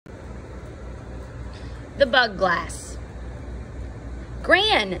the bug glass.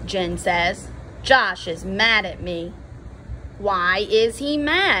 Gran, Jen says, Josh is mad at me. Why is he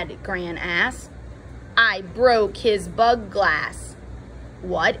mad? Gran asks. I broke his bug glass.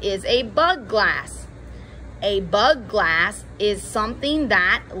 What is a bug glass? A bug glass is something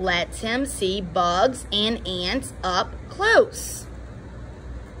that lets him see bugs and ants up close.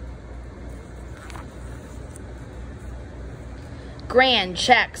 Gran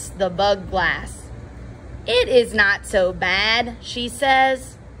checks the bug glass. It is not so bad, she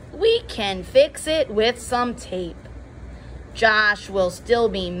says. We can fix it with some tape. Josh will still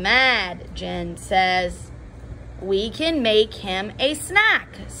be mad, Jen says. We can make him a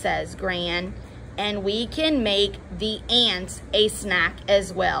snack, says Gran, and we can make the ants a snack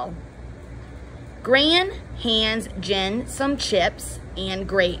as well. Gran hands Jen some chips and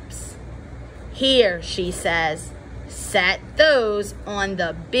grapes. Here, she says, set those on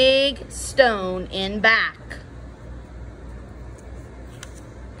the big stone in back.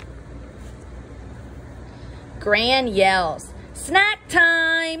 Gran yells, snack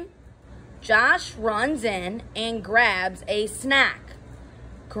time! Josh runs in and grabs a snack.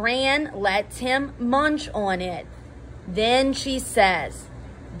 Gran lets him munch on it. Then she says,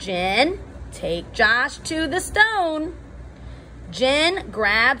 Jen, take Josh to the stone. Jen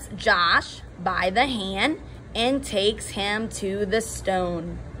grabs Josh by the hand and takes him to the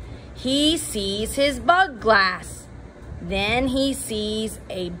stone. He sees his bug glass. Then he sees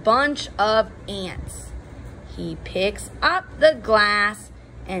a bunch of ants. He picks up the glass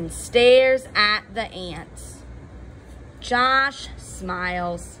and stares at the ants. Josh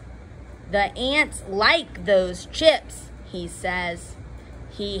smiles. The ants like those chips, he says.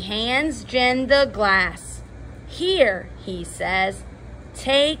 He hands Jen the glass. Here, he says,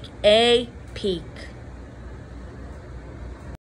 take a peek.